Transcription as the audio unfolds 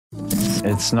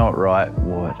It's not right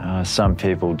what some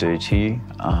people do to you,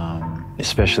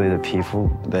 especially the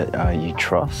people that you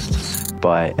trust.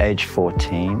 By age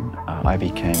 14, I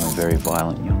became a very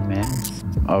violent young man.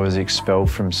 I was expelled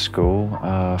from school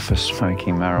for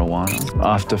smoking marijuana.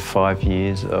 After 5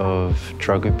 years of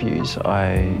drug abuse,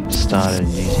 I started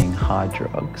using hard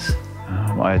drugs.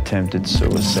 I attempted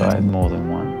suicide more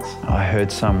than once. I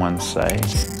heard someone say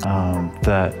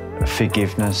that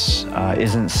forgiveness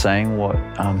isn't saying what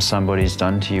somebody's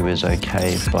done to you is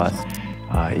okay, but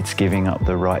it's giving up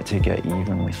the right to get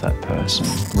even with that person.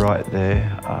 Right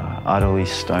there, utterly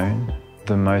stoned,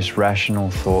 the most rational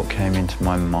thought came into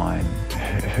my mind.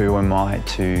 Who am I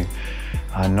to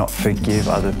not forgive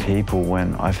other people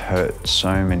when I've hurt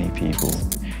so many people?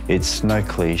 It's no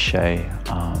cliche.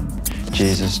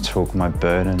 Jesus took my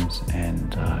burdens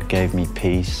and gave me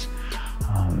peace.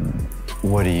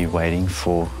 What are you waiting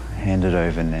for? Hand it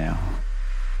over now.